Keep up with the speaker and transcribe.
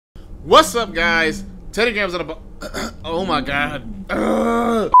What's up, guys? Telegrams on the oh my god.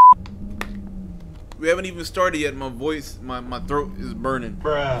 We haven't even started yet. My voice, my throat is burning.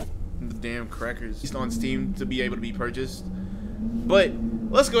 Bruh. The damn crackers. It's on Steam to be able to be purchased. But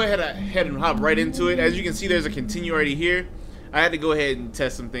let's go ahead and hop right into it. As you can see, there's a continue already here. I had to go ahead and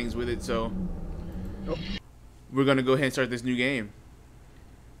test some things with it, so we're gonna go ahead and start this new game.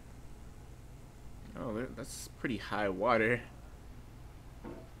 Oh, that's pretty high water.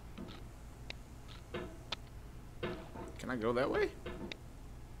 Can I go that way?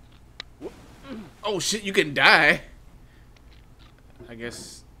 Oh shit, you can die. I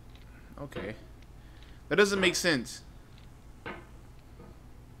guess. Okay. That doesn't make sense.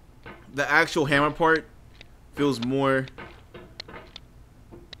 The actual hammer part feels more.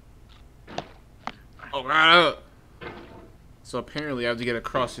 Oh god. So apparently I have to get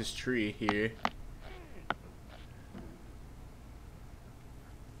across this tree here.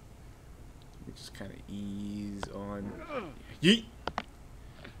 We just kind of ease on. Yeet.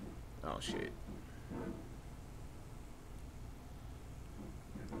 Oh shit.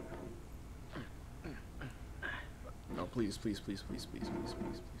 No, please, please, please, please, please, please, please,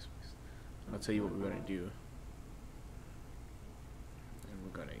 please, please. I'll tell you what we're gonna do. And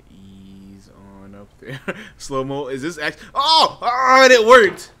we're gonna ease on up there. Slow mo. Is this actually? Oh, and it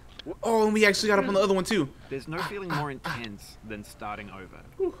worked. Oh, and we actually got up on the other one too. There's no feeling more intense than starting over.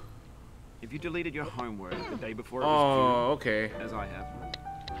 Whew. If you deleted your homework the day before it was due, okay. as I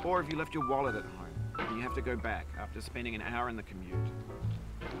have, or if you left your wallet at home and you have to go back after spending an hour in the commute.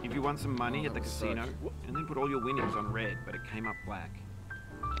 If you won some money at the casino and then put all your winnings on red but it came up black.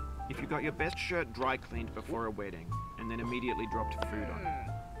 If you got your best shirt dry cleaned before a wedding and then immediately dropped food on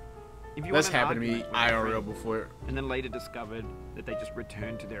it. If you That's won an happened to me argument with a IRL friend before. and then later discovered that they just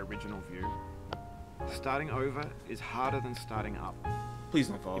returned to their original view. Starting over is harder than starting up. Please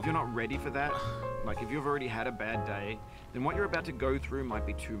don't fall. If you're not ready for that, like if you've already had a bad day, then what you're about to go through might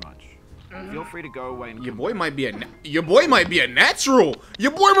be too much. Feel free to go away and Your boy might be a natural.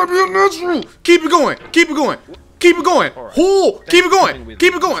 Your boy might be a natural. Keep it going. Keep it going. Keep it going. Right. Keep it going.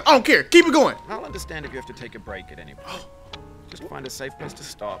 Keep it going. I don't care. Keep it going. I'll understand if you have to take a break at any point. Just find a safe place to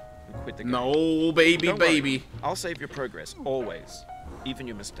stop and quit the game. No, baby, Don't worry. baby. I'll save your progress, always. Even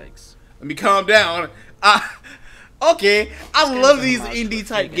your mistakes. Let me calm down. Okay, I love these indie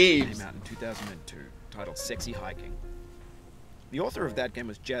type games. Came out in 2002, titled Sexy Hiking. The author of that game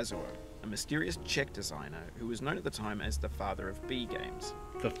was Jazuo, a mysterious Czech designer who was known at the time as the father of B games.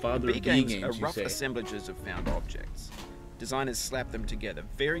 The father B of B games games, are you rough say. assemblages of found objects. Designers slap them together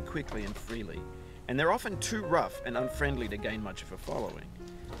very quickly and freely, and they're often too rough and unfriendly to gain much of a following.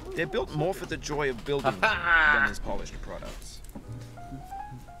 They're built more for the joy of building them than as polished products.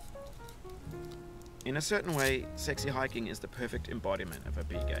 In a certain way, Sexy Hiking is the perfect embodiment of a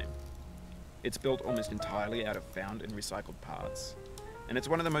B game. It's built almost entirely out of found and recycled parts, and it's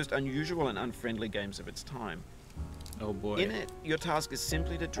one of the most unusual and unfriendly games of its time. Oh boy. In it, your task is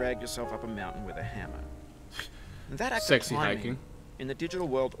simply to drag yourself up a mountain with a hammer. And that act Sexy of climbing, hiking. in the digital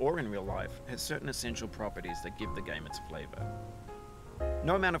world or in real life, has certain essential properties that give the game its flavor.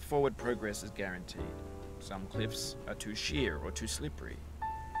 No amount of forward progress is guaranteed. Some cliffs are too sheer or too slippery,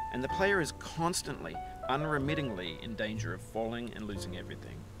 and the player is constantly, unremittingly in danger of falling and losing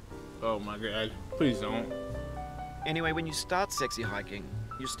everything. Oh my god. Please don't. Anyway, when you start Sexy Hiking,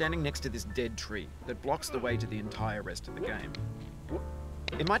 you're standing next to this dead tree that blocks the way to the entire rest of the game.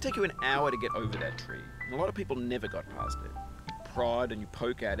 It might take you an hour to get over that tree, and a lot of people never got past it. You prod and you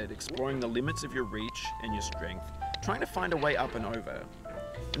poke at it, exploring the limits of your reach and your strength, trying to find a way up and over.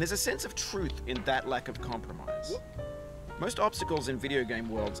 And there's a sense of truth in that lack of compromise. Most obstacles in video game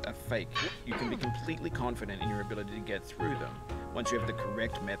worlds are fake. You can be completely confident in your ability to get through them once you have the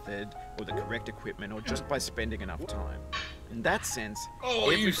correct method or the correct equipment or just by spending enough time. In that sense,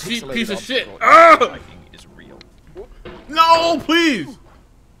 every you cheap pixelated piece of shit. obstacle in Sexy Hiking is real. No, please.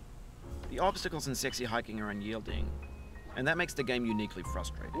 The obstacles in Sexy Hiking are unyielding, and that makes the game uniquely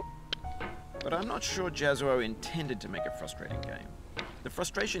frustrating. But I'm not sure Jazuo intended to make a frustrating game. The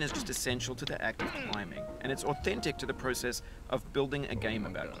frustration is just essential to the act of climbing, and it's authentic to the process of building a game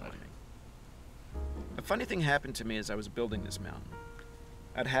about climbing. A funny thing happened to me as I was building this mountain.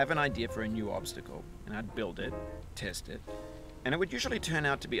 I'd have an idea for a new obstacle, and I'd build it, test it, and it would usually turn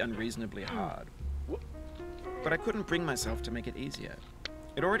out to be unreasonably hard. But I couldn't bring myself to make it easier.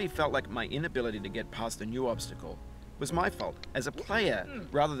 It already felt like my inability to get past the new obstacle was my fault as a player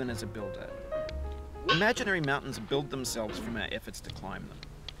rather than as a builder. Imaginary mountains build themselves from our efforts to climb them,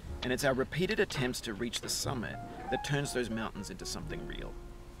 and it's our repeated attempts to reach the summit that turns those mountains into something real.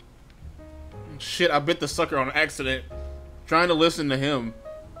 Shit, I bit the sucker on accident. Trying to listen to him.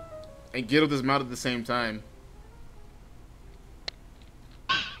 and get up this mount at the same time.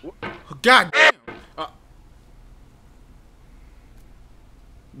 God damn!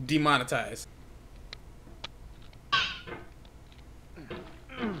 Demonetized.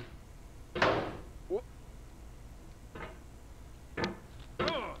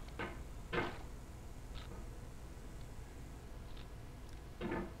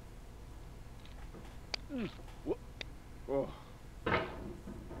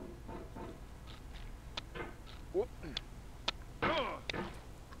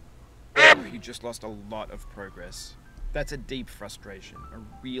 You just lost a lot of progress. That's a deep frustration, a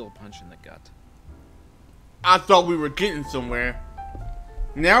real punch in the gut. I thought we were getting somewhere.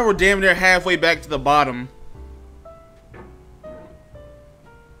 Now we're damn near halfway back to the bottom.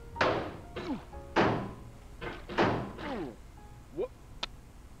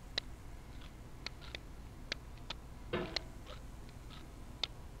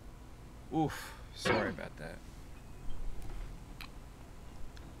 Oof, sorry about that.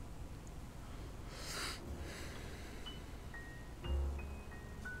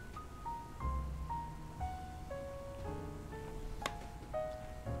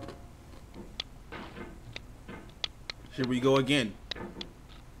 Here we go again.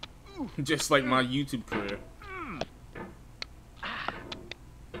 Just like my YouTube career.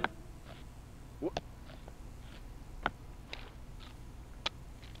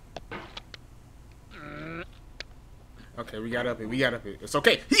 Okay, we got up here. We got up here. It's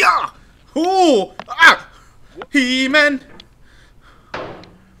okay. Yeah! Ooh! Ah! He-Man!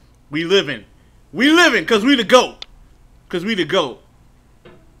 We living. We living because we the GOAT. Because we the GOAT.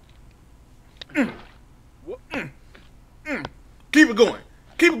 Keep it going.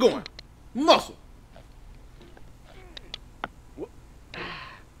 Keep it going. Muscle. Woo!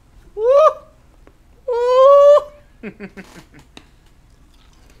 Woo!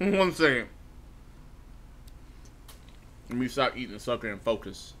 1 second. Let me stop eating the sucker and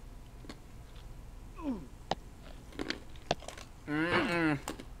focus.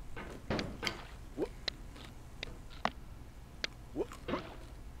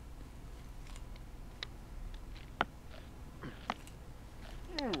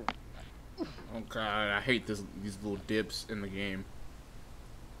 Oh god, I hate these little dips in the game.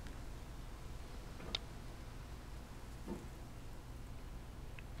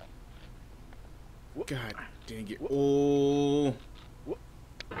 God dang it. Oh.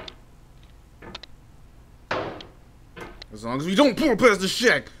 As long as we don't pull past the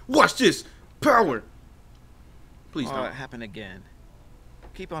shack. Watch this. Power. Please Oh, don't. it happened again.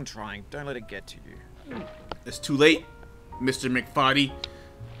 Keep on trying. Don't let it get to you. It's too late, Mr. McFoddy.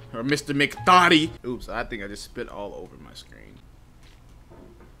 Or Mr. McThoddy. Oops, I think I just spit all over my screen.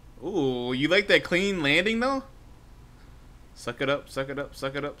 Ooh, you like that clean landing though? Suck it up, suck it up,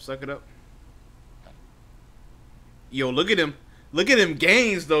 suck it up, suck it up. Yo, look at him. Look at him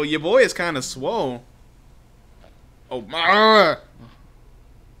gains though. Your boy is kind of swole. Oh my.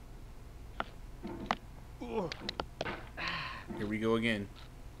 Here we go again.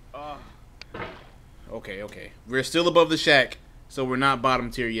 Okay, okay. We're still above the shack, so we're not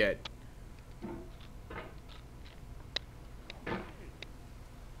bottom tier yet.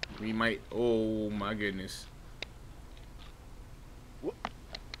 We might. Oh my goodness.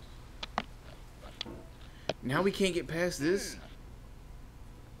 Now we can't get past this.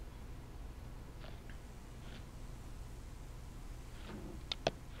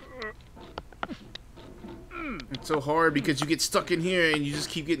 It's so hard because you get stuck in here and you just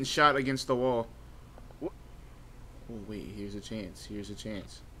keep getting shot against the wall. Oh wait, here's a chance. Here's a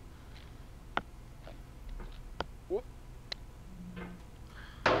chance.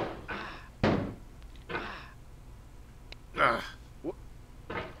 Ah.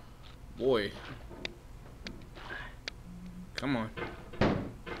 Boy. Come on.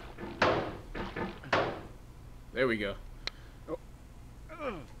 There we go.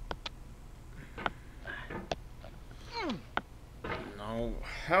 No.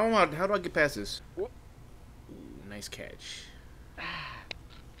 How do I get past this? Ooh, nice catch.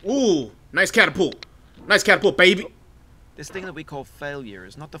 Ooh, nice catapult. Nice catapult, baby. This thing that we call failure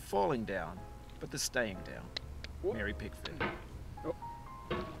is not the falling down, but the staying down. Mary Pickford.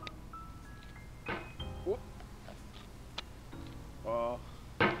 Oh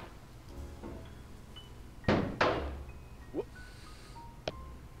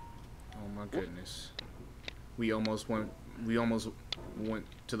my goodness. We almost went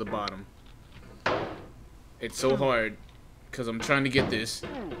to the bottom. It's so hard because I'm trying to get this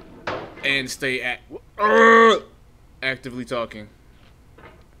and stay actively talking.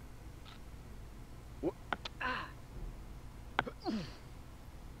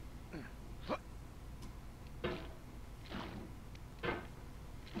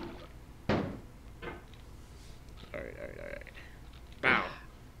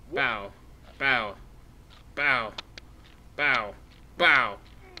 Bow. Bow. Bow. Bow. Bow.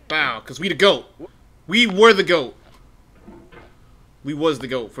 Bow. Because we the GOAT. We were the GOAT. We was the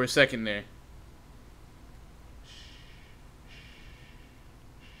GOAT for a second there.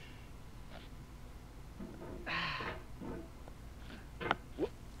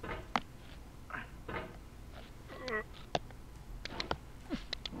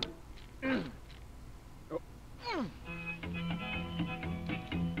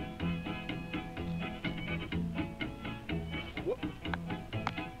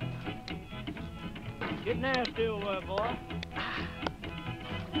 Get nasty over there, boy.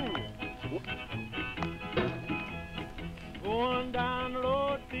 Going down the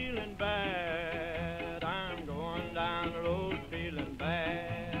road feeling bad. I'm going down the road feeling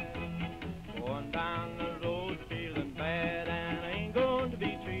bad. Going down the road feeling bad, and I ain't going to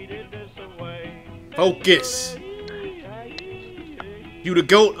be treated this way. Focus. You the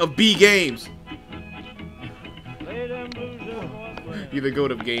GOAT of B games. You the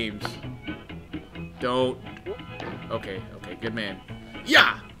GOAT of games. Don't. Okay, okay, good man.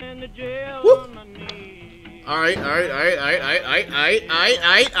 Yeah! Woo! Alright.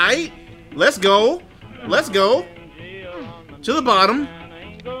 Let's go. Let's go. To the bottom.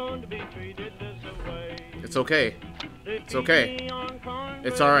 It's okay. It's okay.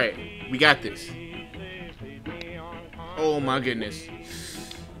 It's alright. We got this. Oh my goodness.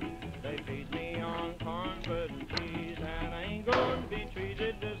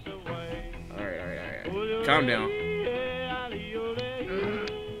 Alright. Calm down.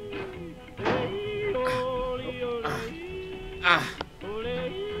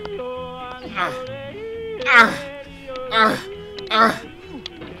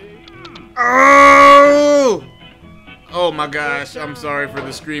 Oh! Oh my gosh, I'm sorry for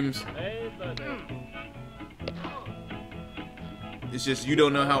the screams. It's just you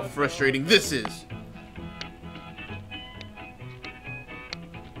don't know how frustrating this is.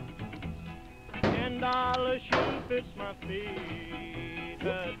 $10 shoe fits my feet.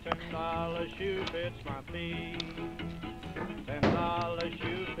 A $10 shoe fits my feet. $10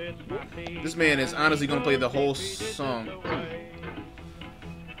 shoe fits my feet. This man is honestly gonna play the whole song.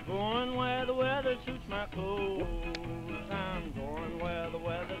 Going where the weather suits my clothes. I'm going where the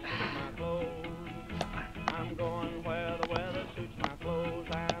weather suits my clothes. I'm going where the weather suits my clothes,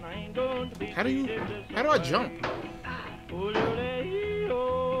 and I ain't going to be. How do I jump?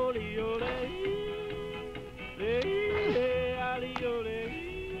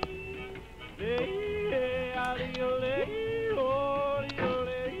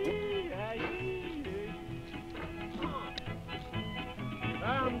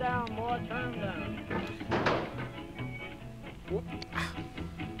 Turn down, boy, turn down.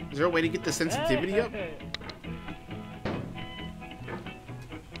 Is there a way to get the sensitivity up?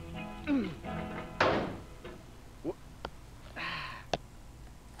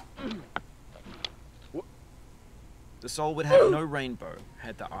 The soul would have no rainbow,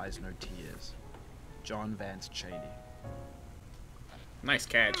 had the eyes no tears. John Vance Cheney. Nice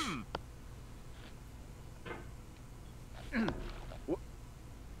catch.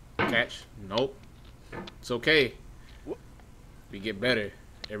 Catch? Nope. It's okay. We get better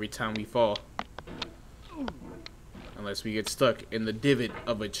every time we fall. Unless we get stuck in the divot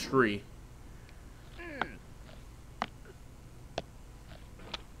of a tree.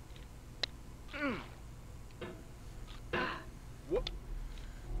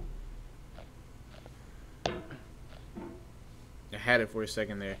 I had it for a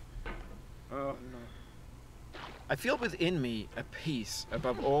second there. Oh, no. I feel within me a peace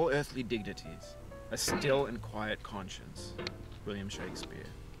above all earthly dignities, a still and quiet conscience. William Shakespeare.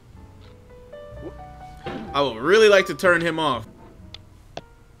 I would really like to turn him off.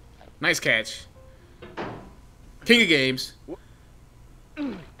 Nice catch. King of games.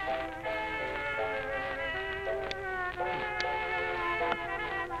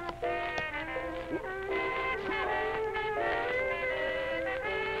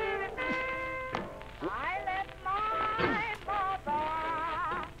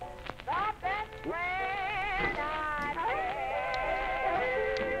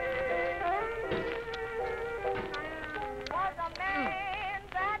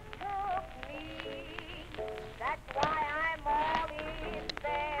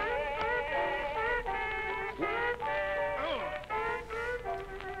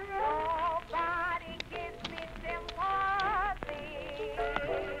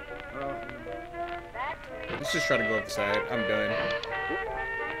 Let's just try to go up the side. I'm done.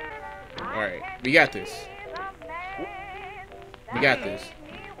 Alright, we got this. We got this.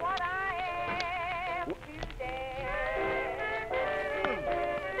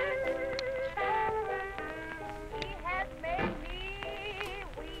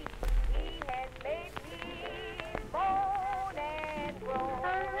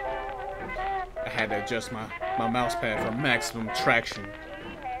 had to adjust my mouse pad for maximum traction.